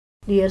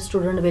Dear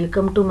student,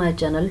 welcome to my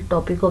channel.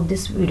 Topic of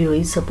this video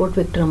is support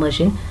vector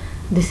machine.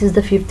 This is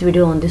the fifth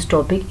video on this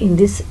topic. In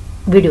this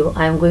video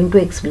I am going to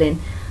explain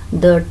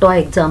the toy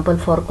example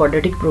for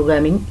quadratic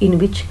programming in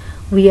which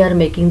we are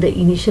making the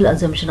initial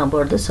assumption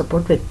about the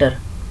support vector.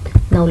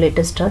 Now let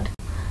us start.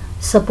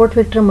 Support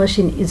vector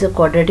machine is a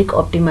quadratic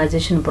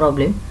optimization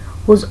problem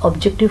whose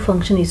objective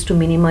function is to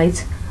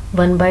minimize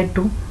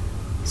 1/2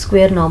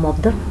 square norm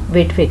of the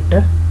weight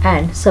vector,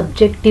 and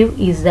subjective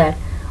is that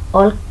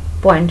all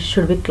points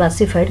should be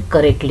classified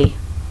correctly.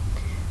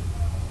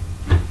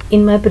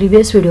 In my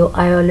previous video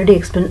I already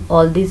explained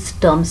all these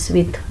terms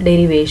with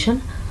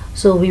derivation,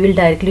 so we will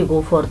directly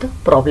go for the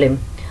problem.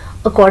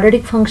 A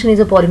quadratic function is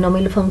a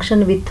polynomial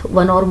function with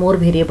one or more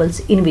variables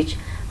in which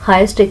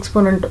highest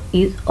exponent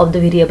of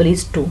the variable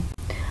is 2.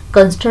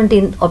 Constant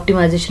in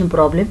optimization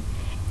problem.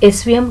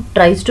 SVM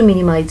tries to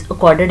minimize a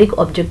quadratic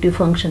objective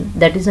function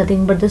that is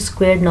nothing but the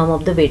squared norm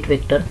of the weight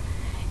vector.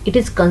 It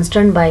is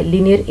constrained by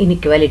linear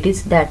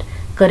inequalities that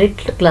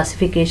correct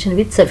classification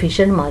with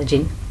sufficient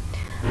margin.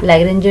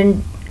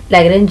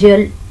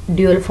 Lagrangian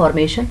dual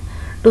formation.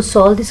 To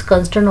solve this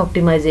constraint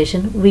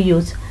optimization, we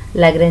use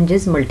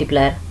Lagrange's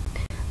multiplier.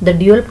 The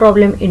dual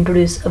problem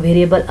introduces a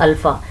variable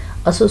alpha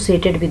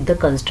associated with the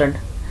constraint.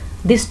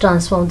 This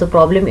transforms the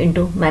problem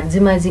into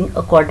maximizing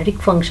a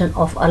quadratic function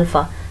of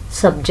alpha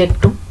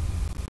subject to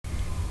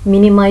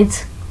minimize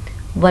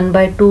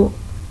 1/2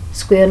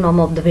 square norm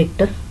of the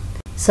vector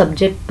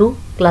subject to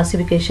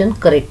classification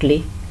correctly.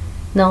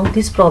 Now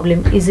this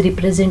problem is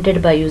represented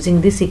by using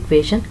this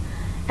equation,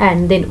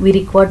 and then we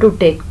require to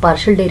take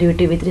partial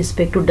derivative with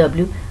respect to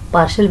w,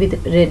 partial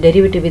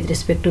derivative with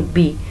respect to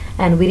b,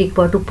 and we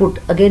require to put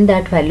again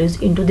that values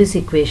into this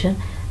equation,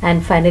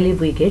 and finally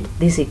we get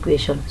this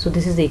equation. So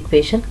this is the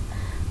equation.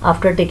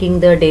 After taking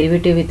the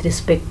derivative with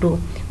respect to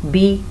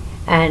b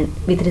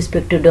and with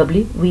respect to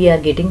w, we are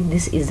getting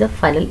this is the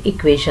final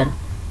equation.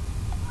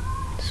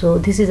 So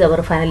this is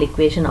our final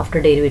equation after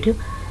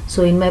derivative.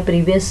 So in my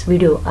previous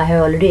video I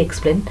have already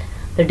explained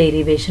the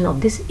derivation of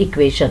this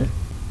equation.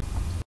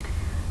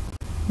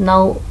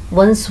 Now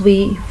once we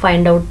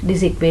find out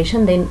this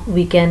equation, then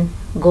we can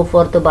go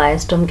for the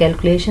bias term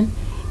calculation.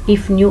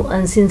 If new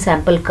unseen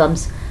sample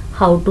comes,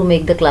 how to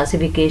make the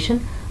classification.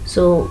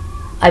 So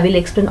I will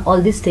explain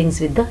all these things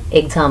with the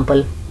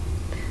example.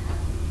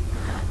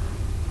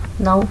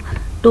 Now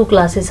two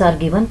classes are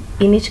given.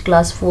 In each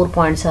class 4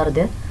 points are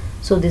there.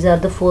 So these are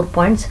the 4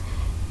 points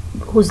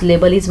whose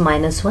label is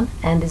 -1,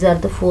 and these are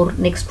the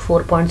next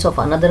 4 points of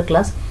another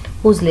class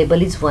whose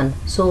label is 1.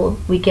 So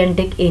we can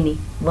take any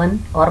 1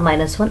 or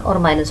 -1 or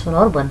 -1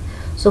 or 1.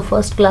 So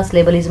first class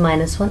label is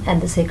 -1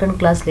 and the second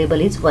class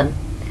label is 1.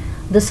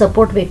 The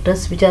support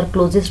vectors which are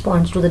closest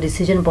points to the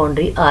decision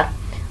boundary are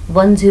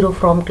 1 0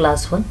 from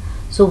class 1.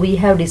 So we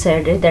have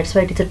decided, that's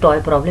why it is a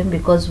toy problem,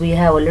 because we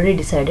have already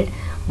decided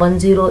 1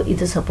 0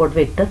 is a support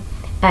vector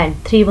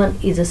and 3 1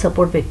 is a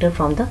support vector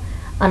from the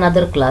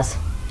another class.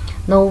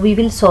 Now we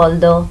will solve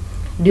the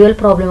dual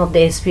problem of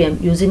the SVM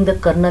using the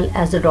kernel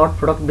as the dot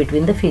product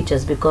between the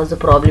features, because the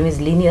problem is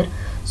linear.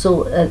 So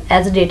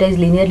as the data is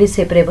linearly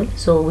separable,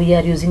 so we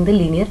are using the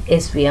linear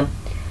SVM.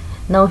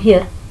 Now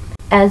here,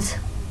 as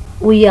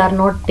we are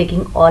not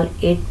taking all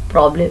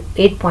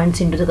 8 points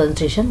into the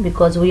consideration,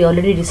 because we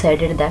already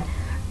decided that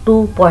 2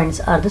 points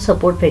are the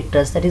support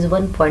vectors, that is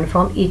 1 point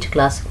from each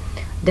class.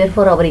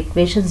 Therefore our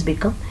equations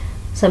become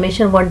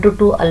summation 1 to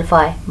 2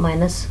 alpha I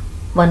minus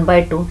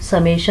 1/2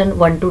 summation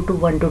 1 to 2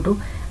 1 to 2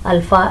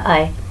 alpha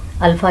I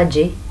alpha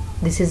j,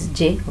 this is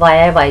j yi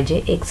yj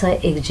xi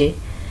xj,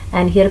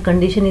 and here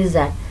condition is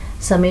that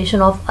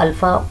summation of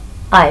alpha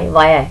I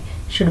yi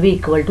should be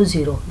equal to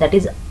 0, that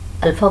is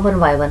alpha 1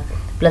 y1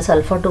 plus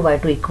alpha 2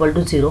 y2 equal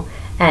to 0,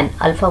 and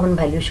alpha 1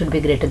 value should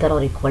be greater than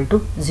or equal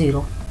to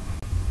 0.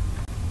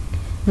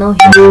 Now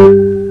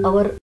here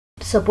our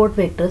support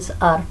vectors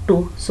are 2,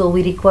 so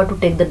we require to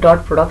take the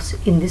dot products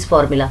in this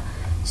formula.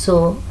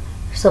 So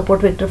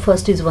support vector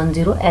first is 1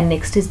 0 and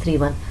next is 3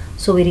 1.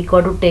 So we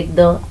require to take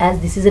the, as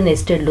this is a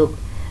nested loop,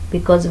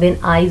 because when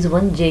I is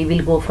 1 j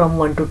will go from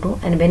 1 to 2,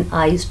 and when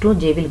I is 2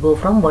 j will go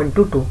from 1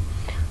 to 2.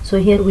 So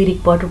here we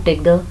require to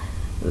take the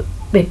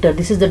vector,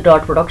 this is the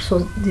dot product. So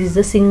this is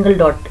the single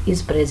dot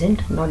is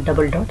present, not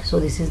double dot.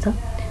 So this is the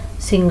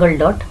single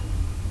dot.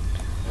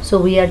 So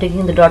we are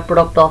taking the dot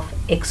product of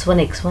x1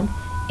 x1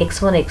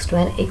 x1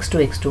 x2 and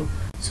x2 x2.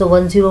 So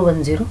 1 0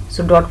 1 0.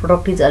 So dot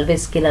product is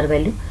always scalar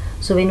value.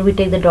 So when we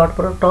take the dot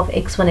product of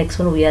x1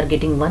 x1, we are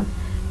getting 1.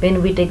 When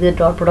we take the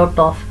dot product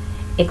of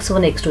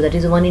x1 x2, that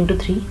is 1 into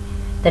 3,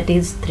 that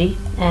is 3,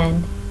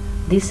 and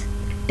this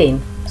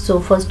 10. So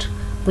first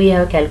we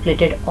have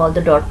calculated all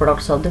the dot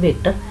products of the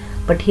vector,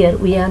 but here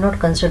we have not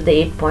considered the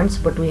 8 points,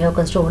 but we have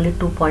considered only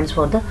 2 points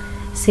for the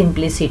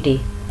simplicity.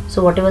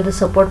 So whatever the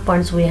support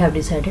points we have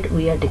decided,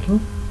 we are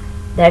taking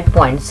that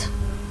points.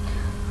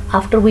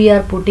 After we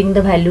are putting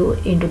the value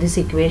into this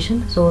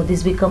equation, so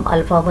this become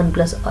alpha 1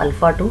 plus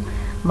alpha 2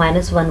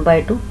 minus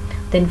 1/2.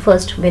 Then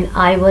first when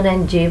I1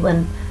 and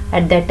J1,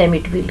 at that time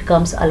it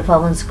becomes alpha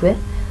 1 square.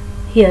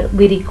 Here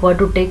we require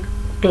to take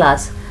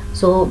class.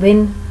 So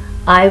when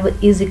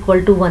is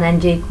equal to 1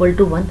 and j equal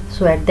to 1,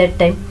 so at that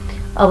time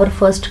our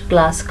first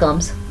class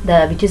comes,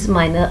 which is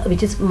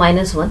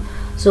minus 1.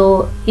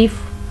 So if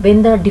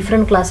when the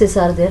different classes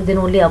are there, then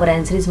only our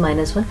answer is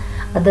minus 1.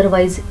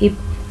 Otherwise, if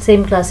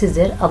same class is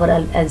there, our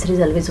answer is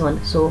always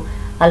 1. So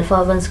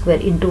alpha 1 square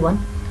into 1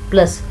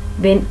 plus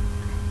when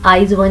I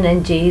is 1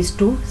 and j is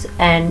 2,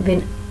 and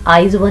when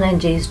I is 1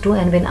 and j is 2,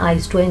 and when I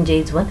is 2 and j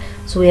is 1,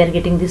 so we are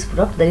getting this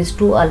product, that is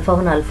 2 alpha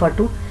 1 alpha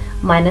 2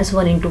 minus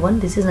 1 into 1,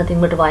 this is nothing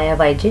but yi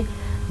yj,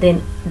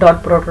 then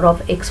dot product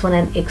of x1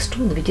 and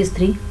x2, which is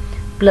 3,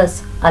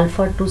 plus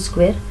alpha 2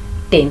 square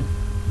 10.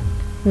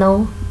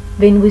 Now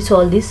when we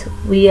solve this,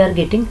 we are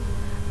getting,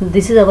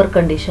 this is our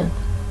condition,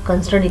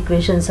 constant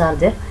equations are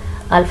there,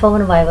 alpha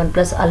 1 y1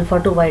 plus alpha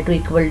 2 y2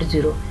 equal to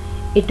 0.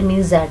 It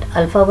means that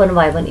alpha 1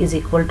 y1 is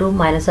equal to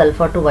minus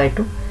alpha 2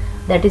 y2,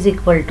 that is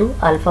equal to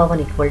alpha 1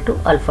 equal to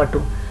alpha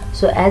 2.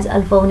 So as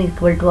alpha 1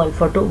 equal to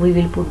alpha 2, we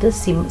will put the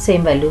same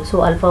value.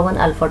 So alpha 1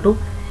 alpha 2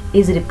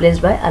 is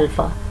replaced by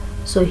alpha.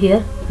 So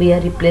here we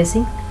are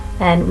replacing,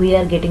 and we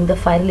are getting the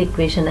final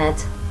equation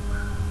as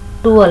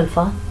 2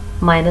 alpha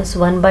minus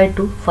 1 by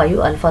 2 5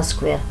 alpha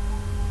square.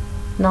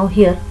 Now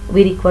here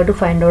we require to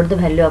find out the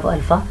value of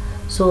alpha.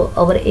 So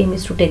our aim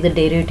is to take the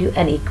derivative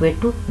and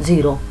equate to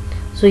 0.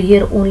 So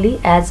here only,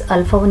 as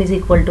alpha 1 is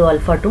equal to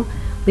alpha 2,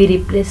 we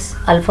replace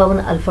alpha 1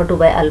 alpha 2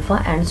 by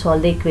alpha and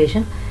solve the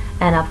equation,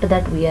 and after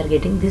that we are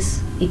getting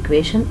this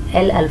equation,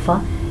 L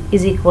alpha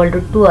is equal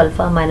to 2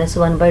 alpha minus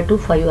 1 by 2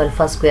 5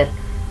 alpha square.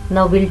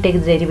 Now we'll take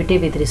the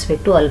derivative with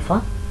respect to alpha.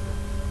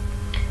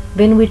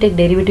 When we take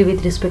derivative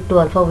with respect to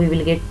alpha, we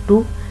will get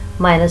 2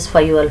 minus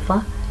 5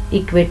 alpha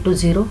equate to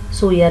 0.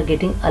 So we are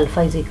getting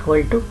alpha is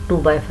equal to 2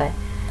 by 5.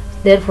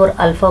 Therefore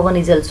alpha 1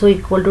 is also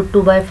equal to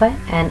 2 by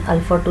 5 and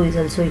alpha 2 is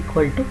also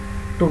equal to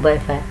 2 by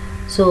 5.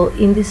 So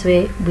in this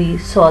way we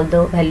solve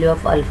the value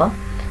of alpha.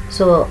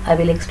 So I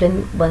will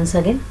explain once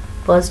again.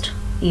 First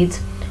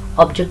is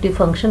objective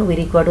function, we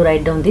require to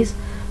write down this.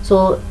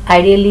 So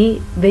ideally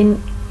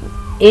when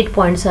 8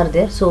 points are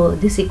there, so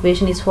this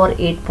equation is for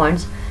 8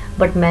 points,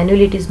 but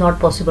manually it is not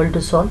possible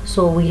to solve.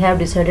 So we have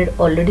decided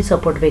already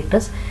support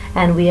vectors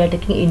and we are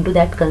taking into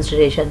that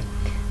consideration.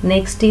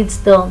 Next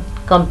is the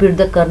compute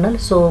the kernel.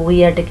 So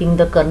we are taking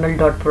the kernel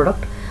dot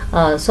product,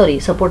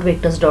 support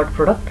vectors dot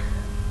product.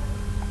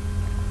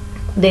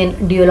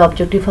 Then dual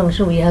objective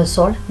function we have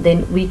solved.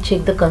 Then we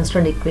check the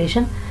constant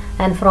equation,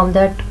 and from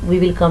that we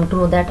will come to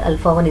know that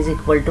alpha 1 is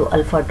equal to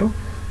alpha 2.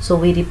 So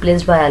we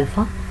replaced by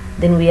alpha.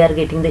 Then we are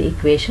getting the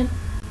equation.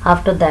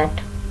 After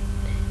that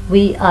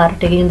we are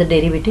taking the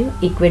derivative,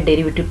 equate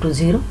derivative to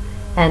 0,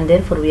 and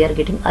therefore we are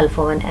getting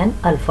alpha 1 and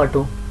alpha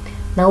 2.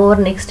 Now our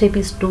next step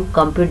is to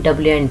compute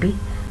w and b.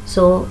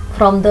 So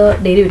from the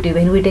derivative,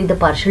 when we take the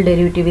partial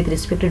derivative with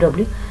respect to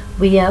w,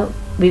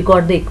 we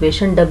got the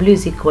equation w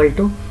is equal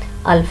to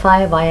alpha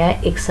I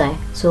yi xi.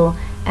 So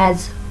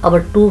as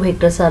our two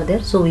vectors are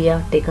there, so we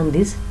have taken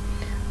this,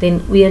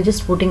 then we are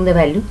just putting the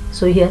value.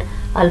 So here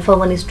alpha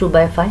 1 is 2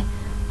 by 5,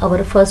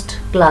 our first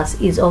class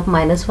is of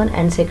minus 1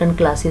 and second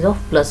class is of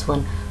plus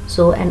 1.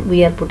 So and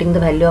we are putting the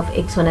value of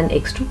x1 and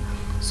x2.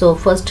 So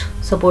first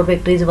support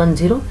vector is 1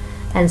 0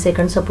 and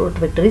second support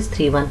vector is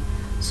 3 1.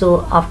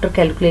 So after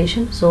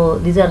calculation, so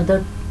these are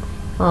the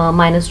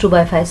minus 2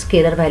 by 5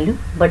 scalar value,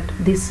 but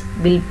this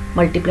will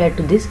multiply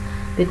to this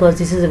because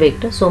this is a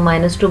vector. So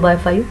minus 2 by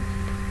 5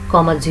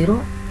 comma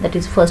 0, that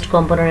is first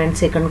component and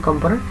second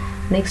component.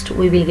 Next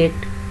we will get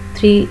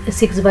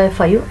 6 by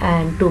 5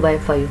 and 2 by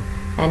 5,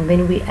 and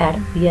when we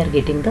add we are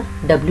getting the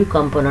w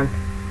component.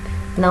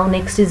 Now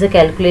next is the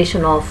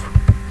calculation of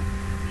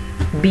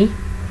b.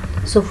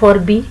 So for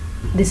b,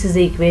 this is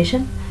the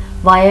equation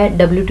via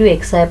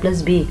w2 xi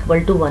plus b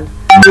equal to 1.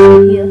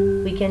 Here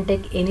we can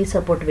take any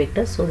support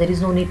vectors, so there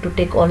is no need to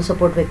take all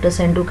support vectors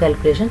and do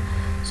calculation.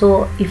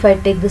 So if I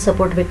take the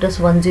support vectors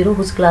 1 0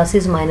 whose class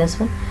is minus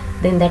 1,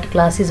 then that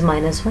class is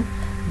minus 1,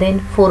 then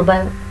 4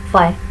 by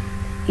 5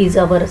 is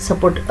our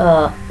support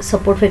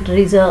vector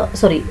is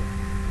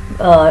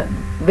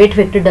weight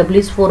vector w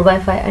is 4 by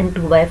 5 and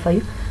 2 by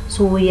 5.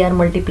 So we are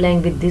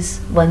multiplying with this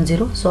 1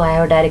 0, so I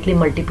have directly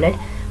multiplied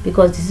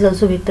because this is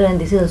also vector and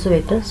this is also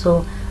vector,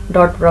 so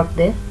dot product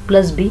there,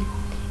 plus b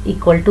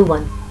equal to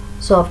 1.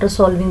 So after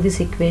solving this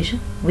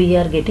equation, we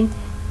are getting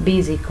b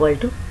is equal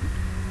to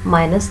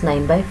minus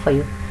 9 by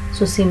 5.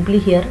 So simply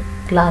here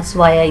class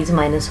yi is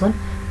minus 1,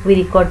 we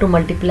require to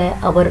multiply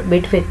our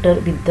weight vector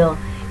with the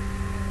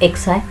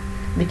xi,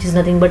 which is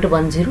nothing but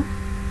 1 0,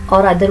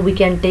 or either we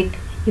can take,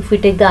 if we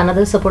take the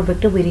another support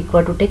vector, we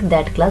require to take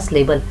that class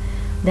label.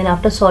 Then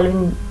after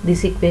solving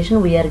this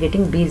equation, we are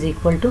getting b is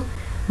equal to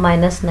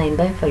minus 9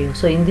 by 5.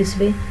 So in this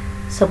way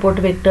support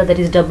vector, that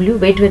is w,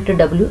 weight vector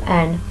w,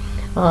 and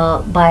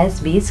bias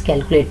b is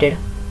calculated.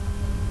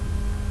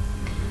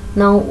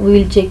 Now we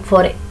will check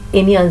for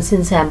any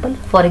unseen sample.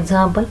 For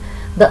example,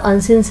 the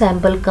unseen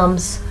sample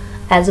comes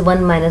as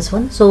 1 minus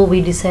 1, so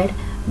we decide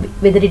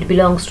whether it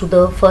belongs to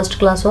the first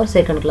class or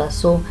second class.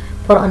 So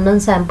for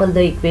unknown sample,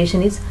 the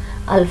equation is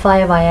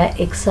alpha via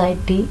xi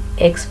t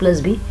x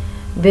plus b,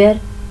 where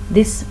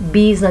this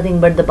b is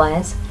nothing but the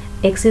bias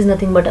x is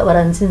nothing but our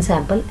unseen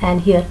sample,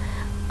 and here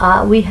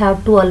we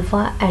have 2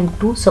 alpha and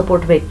 2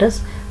 support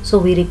vectors, so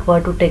we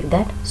require to take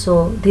that.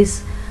 So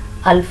this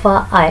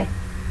alpha I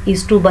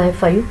is 2 by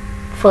 5,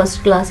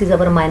 first class is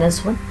our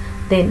 -1,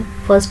 then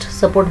first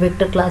support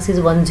vector class is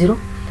 1 0,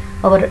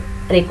 our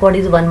record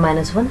is 1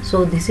 -1,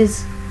 so this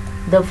is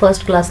the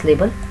first class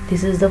label,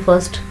 this is the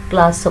first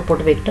class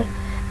support vector,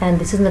 and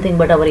this is nothing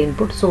but our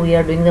input, so we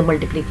are doing the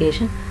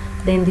multiplication.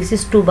 Then this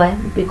is 2 by,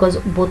 because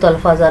both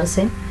alphas are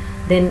same.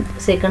 Then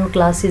second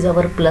class is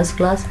our plus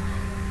class,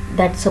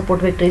 that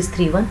support vector is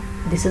 3 1,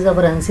 this is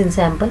our unseen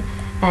sample,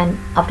 and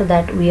after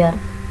that we are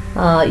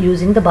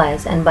using the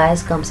bias, and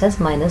bias comes as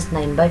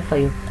 -9 by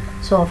 5.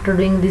 So after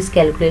doing this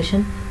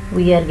calculation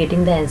we are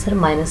getting the answer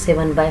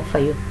 -7 by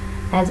 5,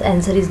 as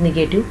answer is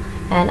negative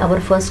and our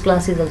first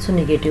class is also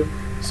negative,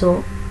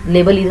 so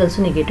label is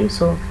also negative,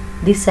 so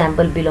this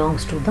sample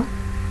belongs to the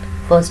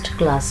first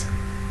class.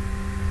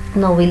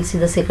 Now we'll see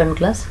the second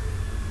class.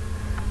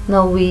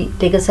 Now we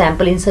take a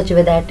sample in such a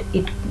way that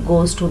it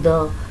goes to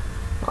the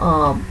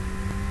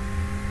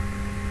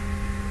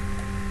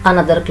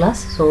another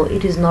class, so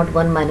it is not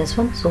 1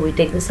 -1, so we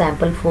take the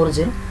sample 4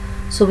 0.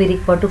 So we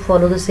require to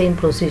follow the same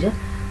procedure.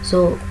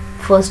 So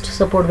first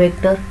support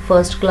vector,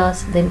 first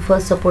class, then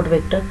first support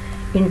vector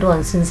into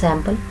unseen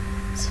sample,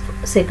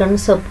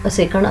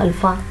 second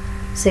alpha,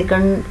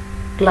 second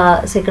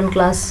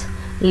class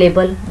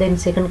label, then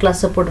second class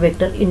support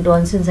vector into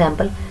unseen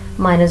sample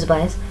minus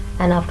bias,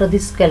 and after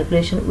this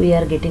calculation we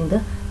are getting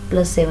the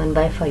 +7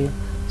 by 5.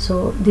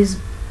 So this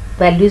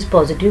value is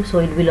positive, so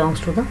it belongs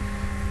to the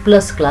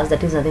plus class,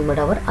 that is nothing but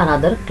our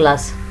another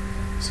class.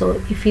 So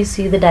if we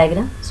see the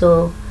diagram,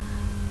 so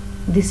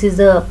this is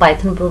the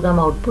Python program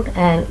output,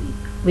 and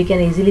we can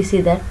easily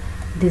see that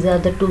these are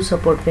the 2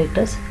 support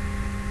vectors,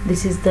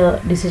 this is the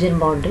decision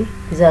boundary,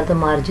 these are the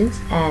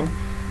margins, and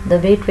the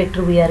weight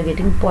vector we are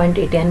getting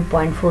 0.80 and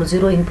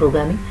 0.40 in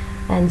programming,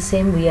 and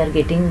same we are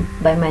getting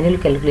by manual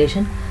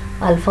calculation.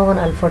 Alpha 1,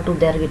 alpha 2,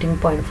 they are getting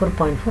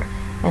 0.4,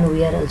 and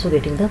we are also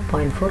getting the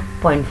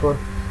 0.4.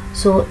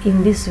 So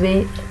in this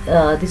way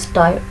this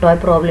toy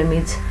problem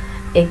is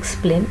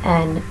explained,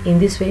 and in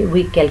this way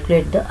we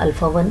calculate the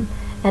alpha 1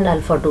 and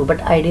alpha 2, but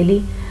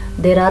ideally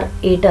there are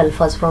 8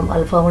 alphas from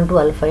alpha 1 to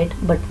alpha 8,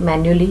 but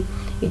manually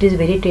it is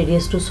very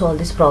tedious to solve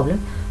this problem.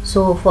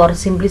 So for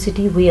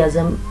simplicity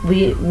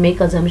we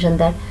make assumption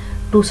that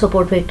 2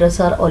 support vectors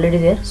are already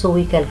there, so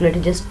we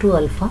calculated just 2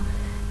 alpha,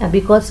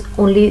 because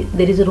only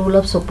there is a rule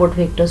of support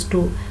vectors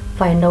to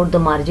find out the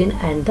margin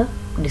and the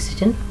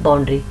decision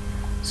boundary.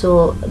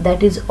 So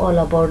that is all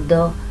about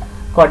the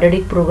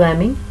quadratic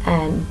programming,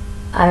 and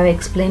I have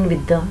explained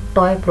with the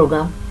toy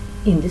program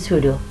in this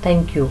video.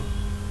 Thank you.